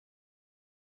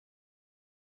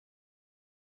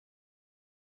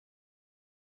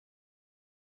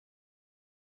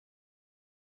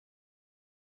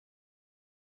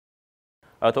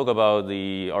I'll talk about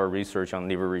our research on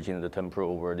leveraging the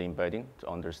temporal over the embedding to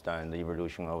understand the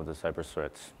evolution of the cyber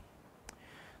threats.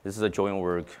 This is a joint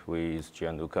work with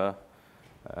Gianluca,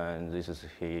 and this is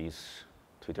his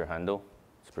Twitter handle.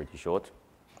 It's pretty short.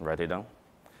 Write it down.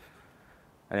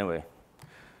 Anyway,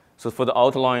 so for the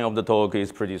outline of the talk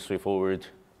is pretty straightforward.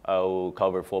 I'll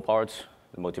cover 4 parts: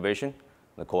 the motivation,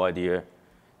 the core idea.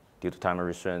 Due to time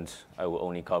restraints, I will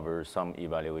only cover some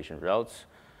evaluation results.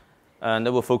 And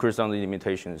I will focus on the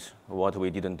limitations, what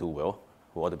we didn't do well,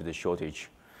 what is the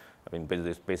shortage. I mean,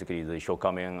 basically the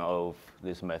shortcoming of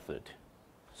this method.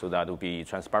 So that will be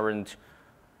transparent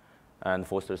and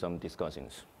foster some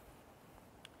discussions.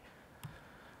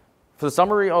 For the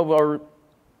summary of our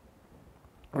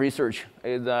research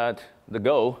is that the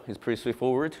goal is pretty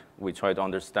straightforward. We try to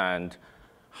understand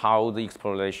how the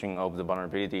exploitation of the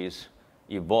vulnerabilities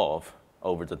evolve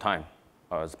over the time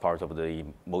as part of the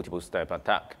multiple-step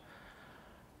attack.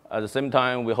 At the same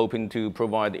time, we're hoping to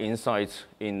provide insights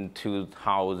into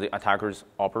how the attackers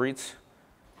operate.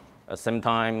 At the same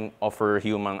time, offer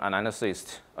human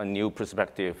analysts a new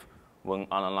perspective when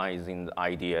analyzing the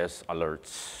IDS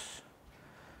alerts.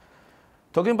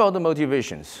 Talking about the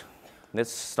motivations,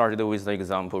 let's start with the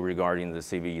example regarding the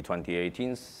CVE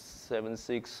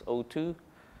 2018-7602.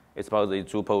 It's about the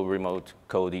Drupal remote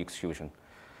code execution.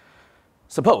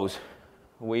 Suppose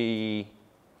we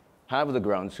have the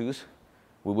ground truth.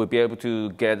 We will be able to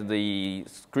get the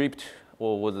script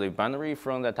or the binary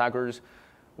from the attackers.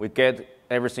 We get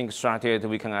everything extracted.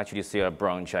 We can actually see a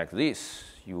branch like this.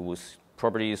 You will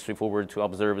probably straightforward to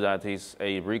observe that it's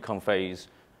a recon phase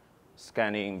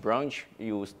scanning branch.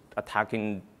 You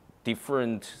attacking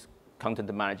different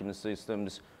content management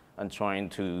systems and trying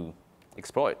to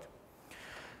exploit.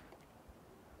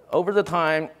 Over the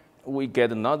time, we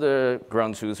get another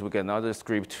ground truth. We get another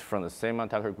script from the same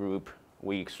attacker group.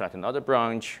 We extract another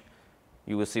branch.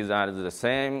 You will see that the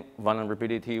same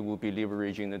vulnerability will be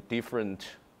leveraging a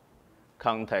different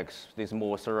context. This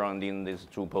more surrounding this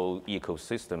Drupal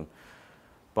ecosystem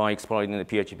by exploiting the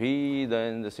PHP,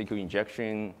 then the secure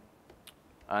injection.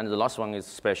 And the last one is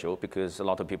special because a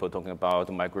lot of people are talking about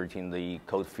migrating the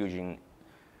code fusion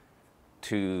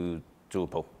to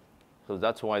Drupal. So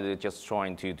that's why they're just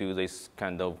trying to do this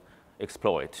kind of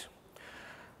exploit.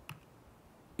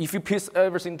 If you piece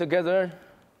everything together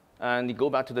and you go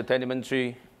back to the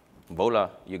telemetry, voila,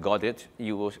 you got it.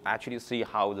 You will actually see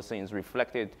how the thing is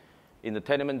reflected in the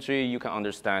telemetry. You can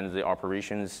understand the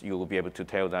operations. You will be able to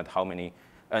tell that how many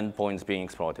endpoints being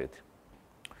exploited.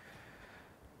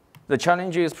 The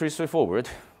challenge is pretty straightforward.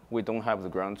 We don't have the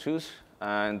ground truth.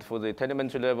 And for the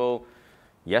telemetry level,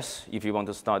 yes, if you want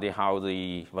to study how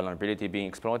the vulnerability being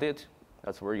exploited,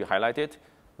 that's where you highlight it.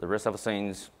 The rest of the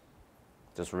things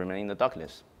just remain in the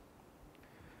darkness.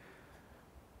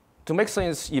 To make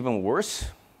things even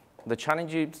worse, there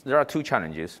are 2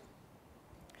 challenges.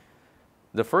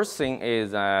 The first thing is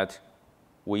that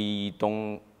we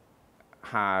don't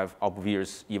have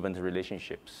obvious event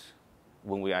relationships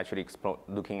when we actually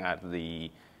looking at the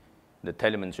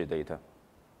telemetry data.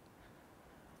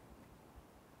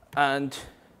 And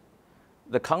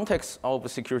the context of a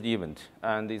security event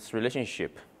and its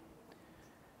relationship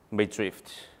may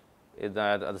drift. Is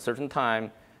that at a certain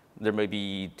time, there may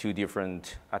be 2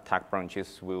 different attack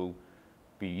branches will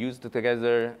be used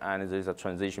together, and there's a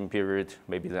transition period.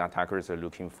 Maybe the attackers are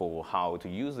looking for how to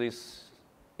use this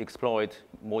exploit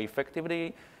more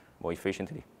effectively, more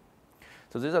efficiently.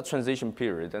 So there's a transition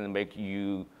period, and make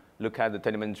you look at the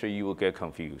telemetry, you will get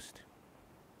confused.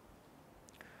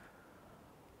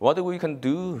 What we can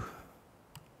do,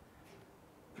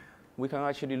 we can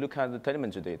actually look at the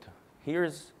telemetry data.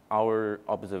 Here's our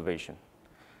observation.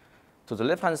 To the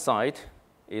left-hand side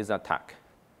is attack.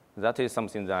 That is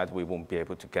something that we won't be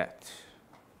able to get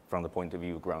from the point of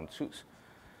view of ground truth.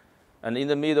 And in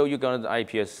the middle, you got the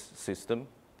IPS system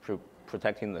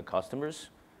protecting the customers.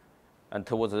 And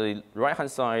towards the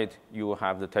right-hand side, you will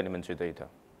have the telemetry data.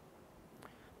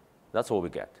 That's what we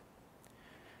get.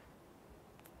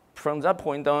 From that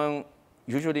point on,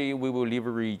 usually we will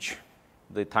leverage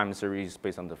the time series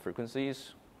based on the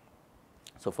frequencies.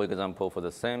 So for example, for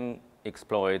the same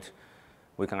exploit,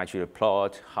 we can actually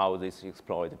plot how this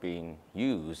exploit is being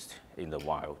used in the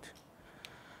wild.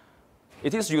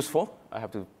 It is useful. I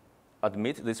have to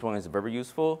admit this one is very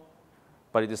useful,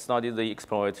 but it is not the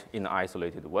exploit in an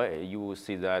isolated way. You will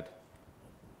see that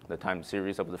the time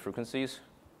series of the frequencies,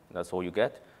 that's all you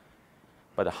get.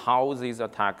 But how these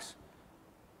attacks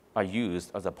are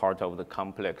used as a part of the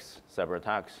complex cyber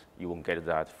attacks, you won't get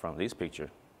that from this picture.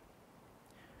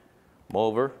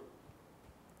 Moreover,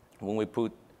 when we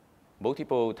put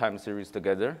multiple time series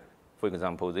together For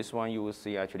example, this one you will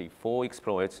see actually 4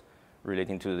 exploits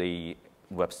relating to the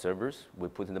web servers. We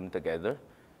put them together,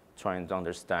 trying to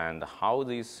understand how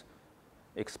these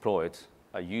exploits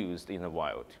are used in the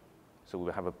wild. So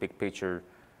we have a big picture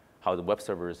how the web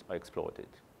servers are exploited.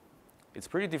 It's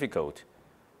pretty difficult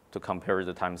to compare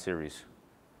the time series,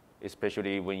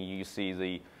 especially when you see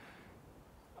the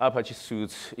Apache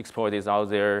suits exploits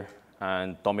out there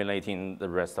and dominating the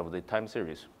rest of the time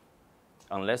series.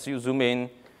 Unless you zoom in,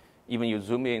 even you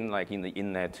zoom in like in the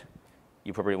internet,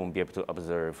 you probably won't be able to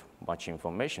observe much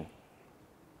information.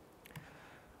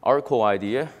 Our core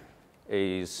idea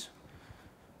is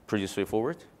pretty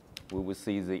straightforward. We will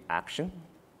see the action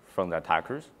from the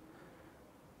attackers.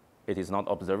 It is not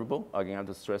observable. Again, I have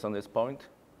to stress on this point.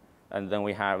 And then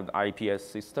we have the IPS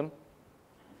system.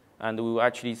 And we will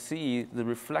actually see the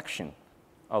reflection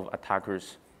of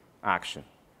attackers' action.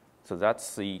 So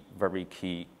that's the very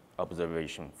key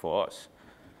observation for us.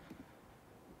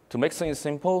 To make things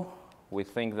simple, we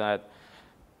think that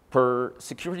per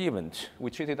security event, we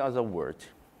treat it as a word.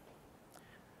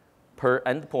 Per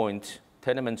endpoint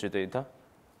telemetry data,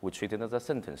 we treat it as a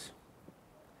sentence.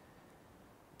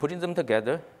 Putting them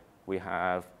together, we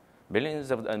have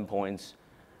millions of endpoints,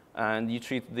 and you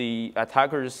treat the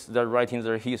attackers that are writing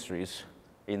their histories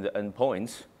in the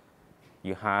endpoints.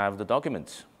 You have the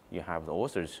documents, you have the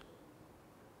authors.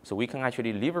 So we can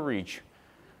actually leverage,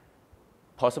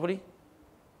 possibly,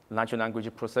 natural language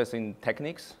processing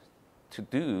techniques to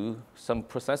do some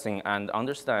processing and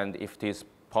understand if it is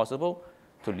possible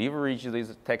to leverage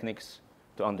these techniques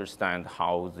to understand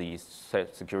how these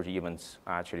security events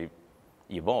actually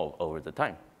evolve over the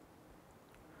time.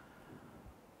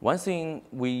 One thing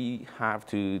we have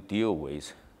to deal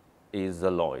with is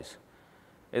the noise.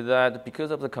 Is that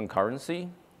because of the concurrency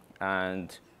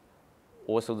and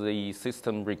also the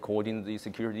system recording the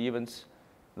security events,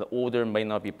 the order may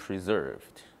not be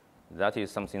preserved. That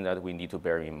is something that we need to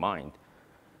bear in mind.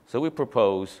 So we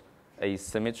propose a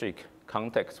symmetric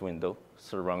context window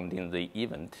surrounding the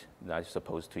event that is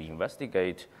supposed to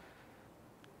investigate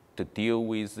to deal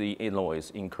with the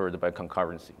noise incurred by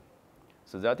concurrency.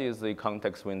 So that is the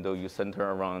context window you center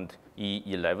around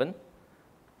E11.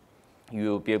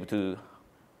 You'll be able to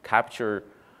capture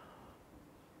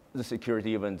the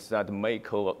security events that may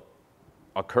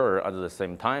occur at the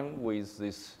same time with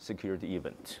this security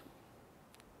event.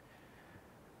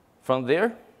 From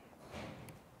there,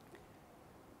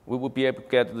 we will be able to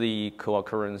get the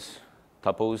co-occurrence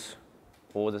tuples,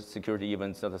 all the security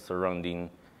events that are surrounding,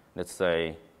 let's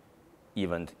say,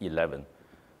 event 11.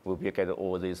 We'll be able to get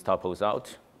all these tuples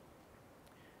out.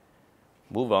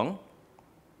 Move on.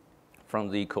 From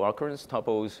the co-occurrence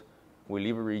tuples, we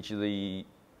leverage the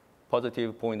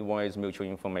positive point-wise mutual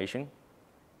information.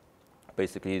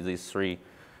 Basically, these 3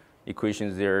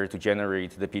 equations there to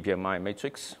generate the PPMI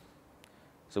matrix.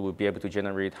 So we'll be able to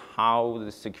generate how the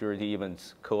security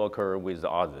events co-occur with the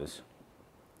others.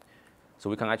 So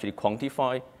we can actually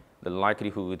quantify the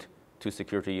likelihood 2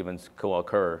 security events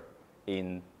co-occur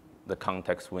in the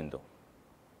context window.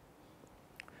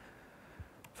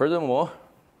 Furthermore,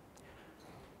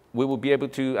 we will be able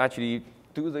to actually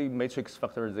do the matrix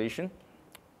factorization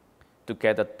to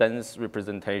get a dense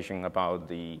representation about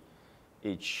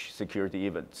each security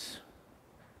events.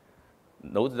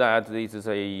 Note that this is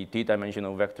a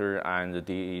d-dimensional vector, and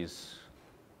d is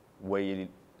way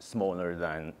smaller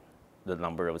than the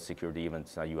number of security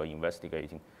events that you are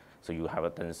investigating. So you have a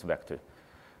dense vector.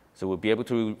 So we'll be able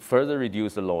to further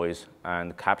reduce the noise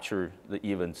and capture the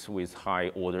events with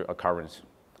high-order occurrence.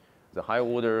 The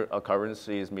high-order occurrence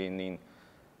is meaning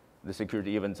the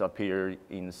security events appear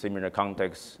in similar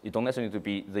contexts. It don't necessarily need to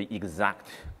be the exact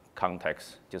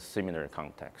context, just similar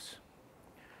contexts.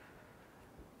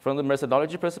 From the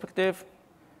methodology perspective,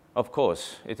 of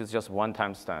course, it is just one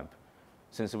timestamp.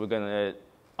 Since we're going to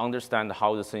understand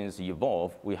how the things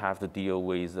evolve, we have to deal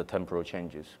with the temporal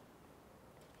changes.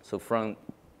 So from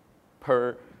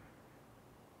per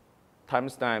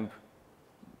timestamp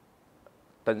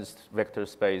dense vector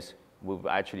space, we'll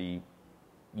actually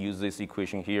use this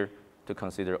equation here to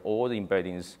consider all the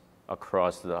embeddings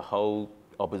across the whole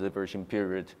observation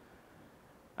period,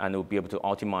 and we'll be able to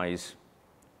optimize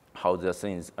how the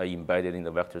things are embedded in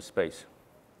the vector space.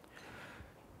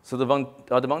 So the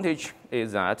advantage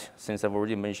is that, since I've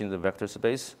already mentioned the vector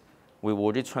space, we've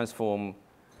already transformed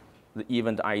the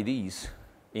event IDs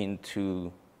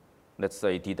into, let's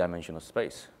say, d-dimensional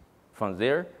space. From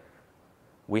there,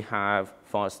 we have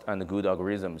fast and good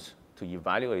algorithms to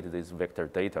evaluate this vector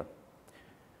data.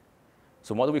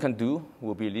 So what we can do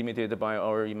will be limited by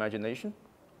our imagination.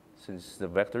 Since the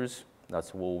vectors,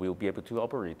 that's what we'll be able to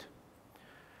operate.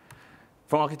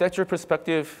 From architecture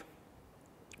perspective,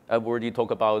 I've already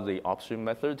talked about the upstream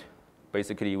method.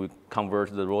 Basically, we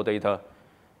convert the raw data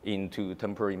into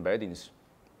temporal embeddings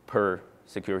per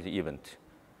security event.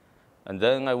 And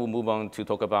then I will move on to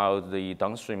talk about the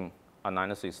downstream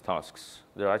analysis tasks.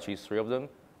 There are actually 3 of them: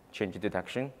 change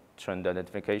detection, trend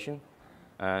identification,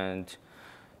 and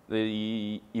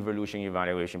the evolution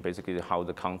evaluation, basically how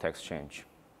the context change.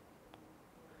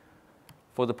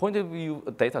 For the point of view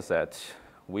data set,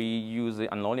 we use the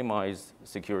anonymized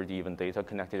security event data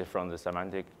connected from the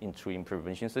Symantec Intrusion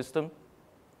Prevention System.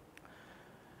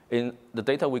 In the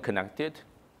data we connected,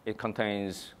 it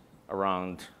contains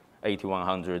around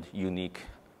 8,100 unique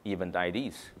event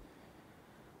IDs.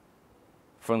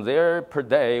 From there, per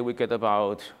day, we get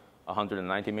about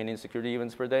 190 million security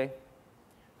events per day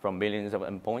from millions of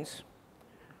endpoints.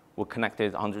 We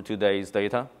connected 102 days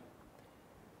data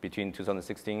between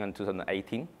 2016 and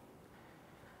 2018.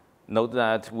 Note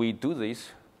that we do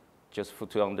this just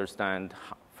to understand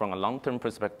from a long-term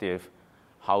perspective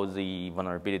how the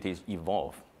vulnerabilities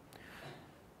evolve.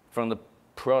 From the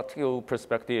practical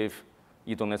perspective,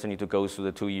 you don't necessarily need to go through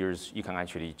the 2 years. You can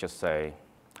actually just say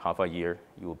half a year,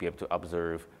 you will be able to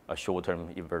observe a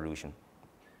short-term evolution.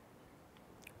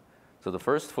 So the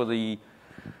first, for the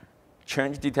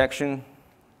change detection,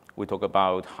 we talk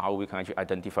about how we can actually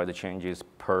identify the changes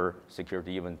per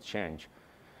security event change.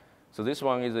 So this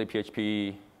one is a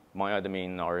PHP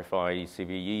myadmin RFI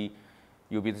CVE.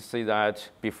 You'll be able to see that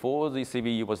before the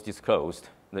CVE was disclosed,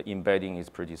 the embedding is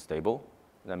pretty stable.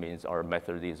 That means our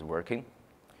method is working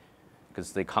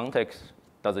because the context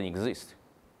doesn't exist.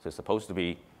 So it's supposed to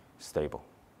be stable.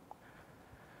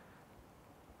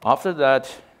 After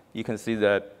that, you can see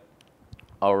that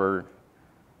our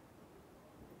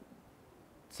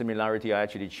similarity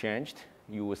actually changed.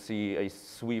 You will see a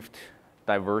swift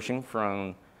diversion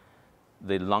from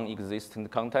the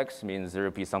non-existent context, means there will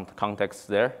be some context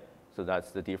there. So that's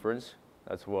the difference.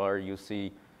 That's where you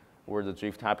see where the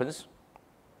drift happens.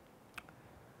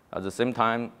 At the same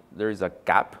time, there is a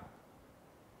gap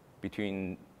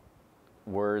between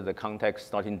where the context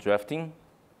starting drifting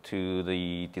to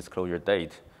the disclosure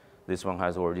date. This one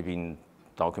has already been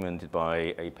documented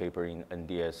by a paper in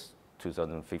NDS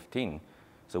 2015.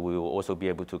 So we will also be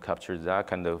able to capture that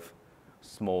kind of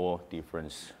small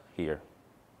difference here.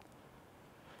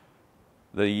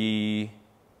 The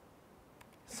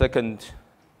second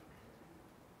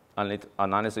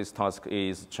analysis task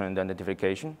is trend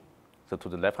identification. So to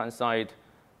the left-hand side,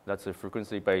 that's a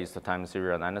frequency-based time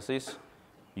series analysis.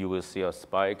 You will see a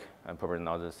spike and probably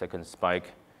another second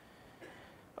spike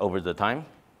over the time.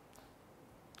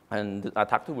 And the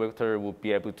ATTACK2VEC will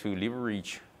be able to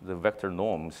leverage the vector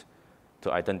norms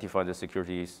to identify the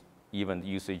security event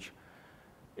usage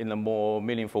in a more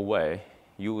meaningful way.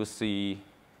 You will see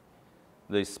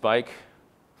the spike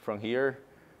from here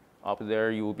up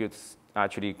there. You will be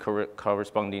actually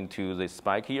corresponding to the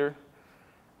spike here.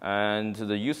 And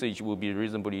the usage will be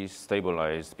reasonably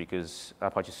stabilized because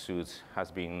Apache Suits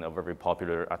has been a very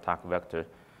popular attack vector.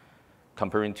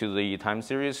 Comparing to the time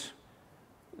series,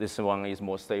 this one is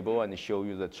more stable and show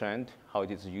you the trend, how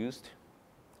it is used.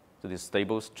 So this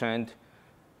stable trend,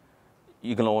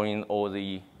 ignoring all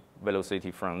the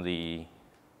velocity from the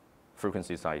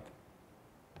frequency side.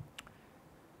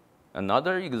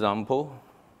 Another example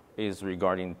is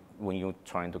regarding when you're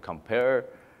trying to compare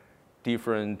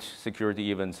different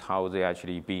security events, how they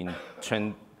actually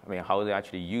how they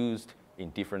actually used in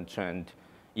different trend,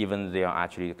 even they are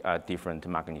actually at different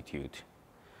magnitude.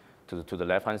 To the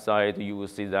left-hand side, you will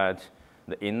see that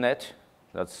the inlet,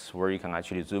 that's where you can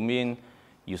actually zoom in.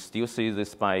 You still see the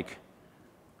spike.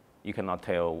 You cannot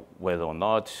tell whether or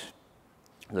not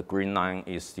the green line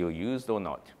is still used or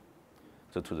not.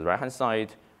 So to the right-hand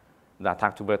side, the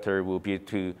ATTACK2VEC will be able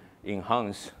to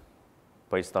enhance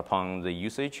based upon the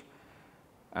usage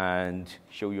and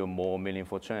show you a more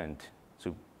meaningful trend.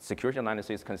 So security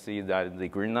analysis can see that the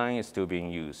green line is still being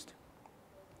used.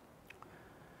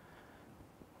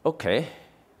 Okay,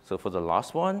 so for the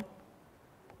last one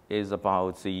is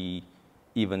about the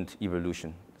event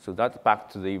evolution. So that's back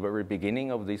to the very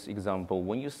beginning of this example.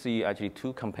 When you see actually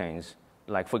 2 campaigns,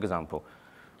 like for example,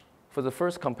 for the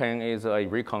first campaign is a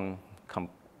recon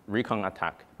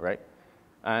attack, right?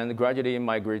 And gradually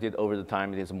migrated over the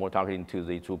time, it is more targeting to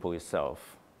the Drupal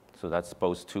itself. So that's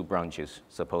both 2 branches,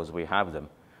 suppose we have them.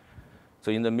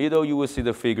 So in the middle, you will see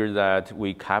the figure that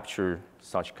we capture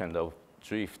such kind of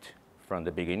drift from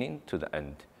the beginning to the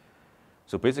end.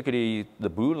 So basically, the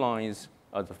blue lines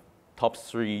are the top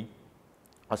 3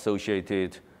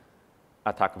 associated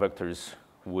attack vectors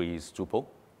with Drupal.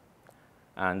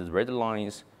 And the red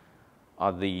lines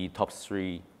are the top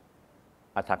 3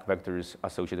 attack vectors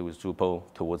associated with Drupal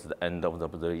towards the end of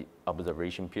the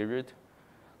observation period.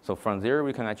 So from there,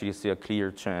 we can actually see a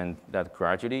clear trend that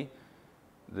gradually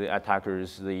the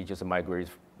attackers, they just migrate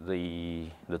the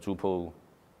Drupal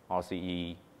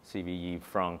RCE, CVE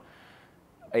from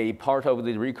a part of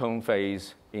the recon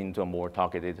phase into a more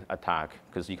targeted attack.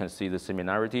 Because you can see the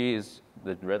similarity is,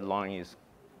 the red line is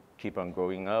keep on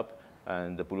growing up,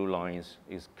 and the blue line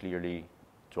is clearly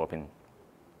dropping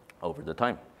over the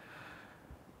time.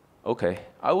 Okay,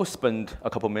 I will spend a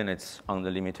couple minutes on the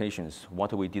limitations,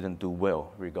 what we didn't do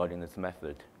well regarding this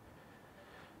method,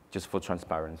 just for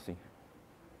transparency.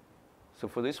 So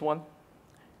for this one,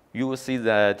 you will see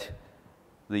that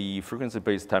the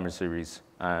frequency-based timer series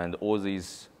and all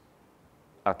these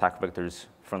attack vectors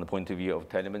from the point of view of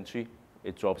telemetry,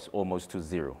 it drops almost to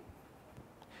 0.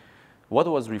 What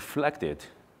was reflected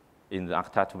in the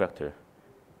attack vector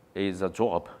is a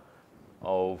drop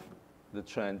of the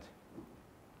trend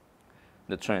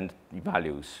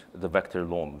values, the vector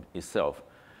norm itself.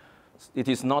 It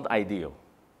is not ideal.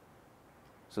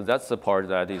 So that's the part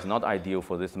that is not ideal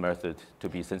for this method to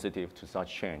be sensitive to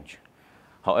such change.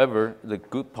 However, the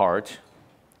good part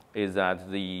is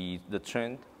that the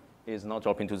trend is not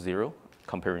dropping to 0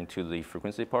 comparing to the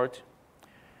frequency part,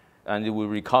 and it will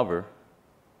recover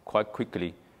quite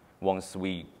quickly once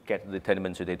we get the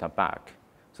telemetry data back.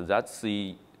 So that's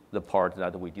the part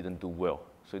that we didn't do well.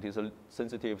 So it is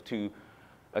sensitive to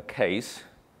a case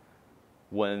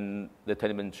when the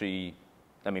telemetry,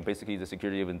 basically the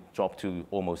security even dropped to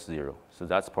almost 0. So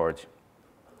that's part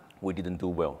we didn't do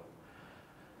well.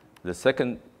 The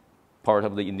second part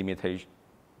of the limitation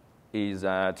is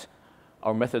that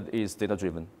our method is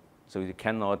data-driven, so it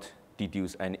cannot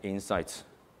deduce any insights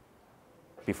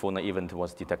before an event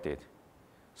was detected.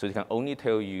 So it can only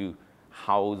tell you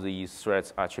how the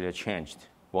threats actually changed.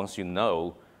 Once you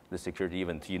know the security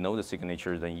event, you know the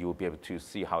signature, then you will be able to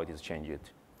see how it is changed.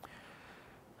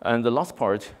 And the last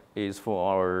part is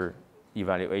for our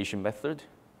evaluation method.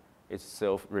 It's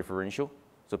self-referential.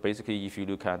 So basically, if you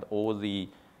look at all the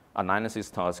analysis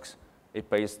tasks, it's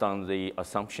based on the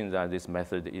assumption that this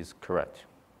method is correct.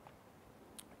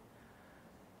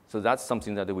 So that's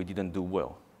something that we didn't do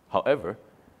well. However,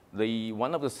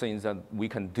 one of the things that we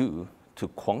can do to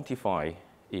quantify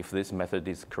if this method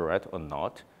is correct or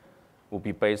not will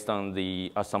be based on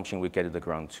the assumption we get at the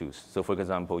ground truth. So for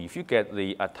example, if you get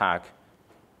the attack,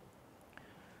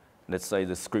 let's say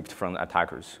the script from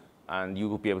attackers, and you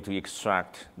will be able to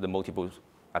extract the multiple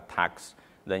attacks,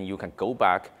 then you can go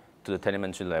back to the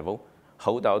telemetry level,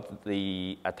 hold out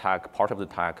the attack, part of the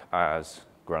attack as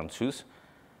ground truth,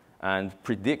 and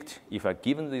predict if I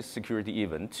given this security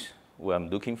event what I'm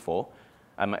looking for,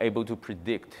 I'm able to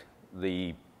predict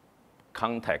the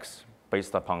context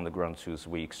based upon the ground truth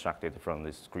we extracted from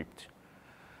this script.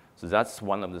 So that's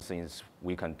one of the things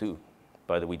we can do,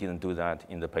 but we didn't do that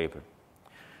in the paper.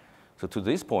 So to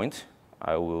this point,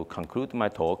 I will conclude my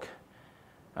talk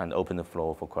and open the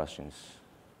floor for questions.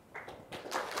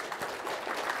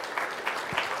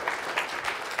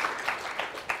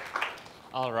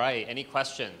 All right, any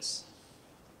questions?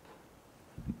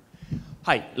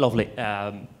 Hi, lovely.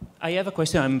 I have a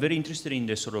question. I'm very interested in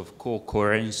the sort of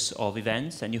co-occurrence of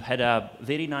events, and you had a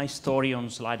very nice story on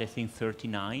slide, I think,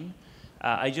 39.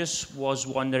 I just was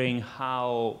wondering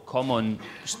how common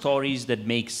stories that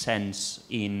make sense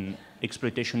in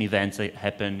exploitation events that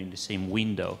happen in the same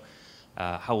window,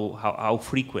 how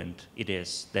frequent it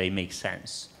is that it makes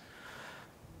sense.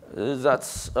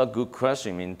 That's a good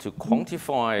question. To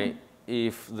quantify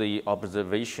if the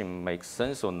observation makes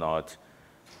sense or not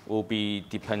will be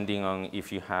depending on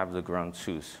if you have the ground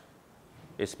truth.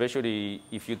 Especially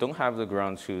if you don't have the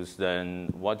ground truth, then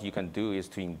what you can do is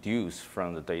to induce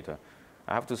from the data.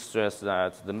 I have to stress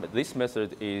that this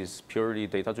method is purely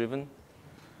data-driven.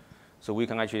 So we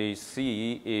can actually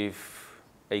see if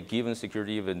a given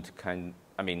security event can,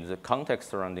 the context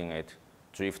surrounding it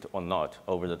drift or not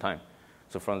over the time.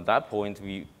 So from that point,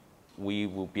 we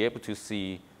will be able to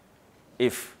see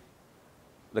if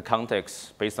the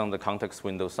context, based on the context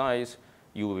window size,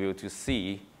 you will be able to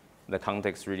see the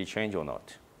context really change or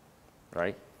not,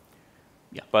 right?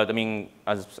 Yeah. But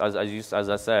as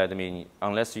I said,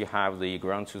 unless you have the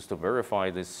ground truth to verify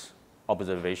this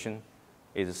observation,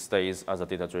 it stays as a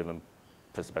data-driven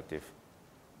perspective.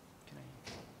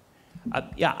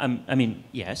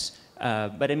 Yes.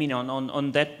 But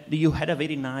on that, you had a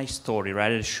very nice story,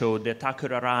 right? It showed the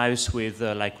attacker arrives with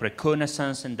like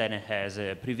reconnaissance, and then it has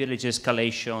a privilege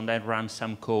escalation, then runs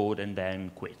some code, and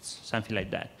then quits, something like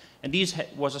that. And this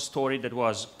was a story that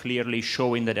was clearly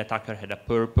showing that the attacker had a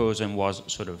purpose and was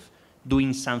sort of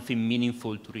doing something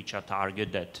meaningful to reach a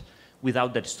target that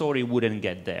without that story wouldn't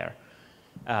get there.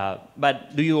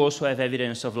 But do you also have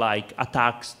evidence of like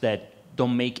attacks that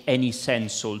don't make any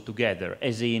sense altogether,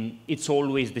 as in it's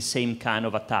always the same kind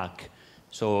of attack?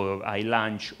 So I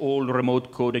launch all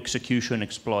remote code execution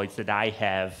exploits that I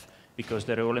have because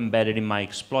they're all embedded in my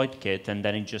exploit kit, and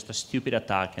then it's just a stupid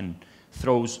attack and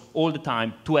throws all the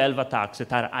time 12 attacks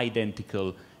that are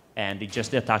identical, and it's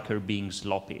just the attacker being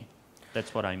sloppy.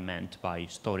 That's what I meant by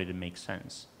story that makes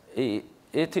sense. It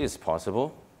is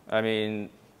possible. I mean,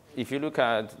 if you look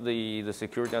at the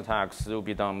security attacks, they'll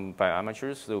be done by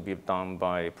amateurs, they'll be done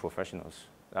by professionals.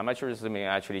 Amateurs may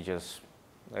actually just,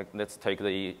 like, let's take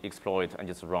the exploit and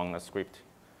just run a script.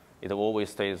 It always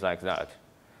stays like that.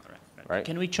 Right?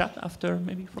 Can we chat after,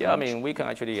 maybe? Yeah, lunch? I mean, we can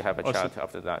actually have a chat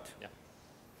after that. Yeah.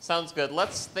 Sounds good.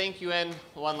 Let's thank UN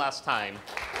one last time.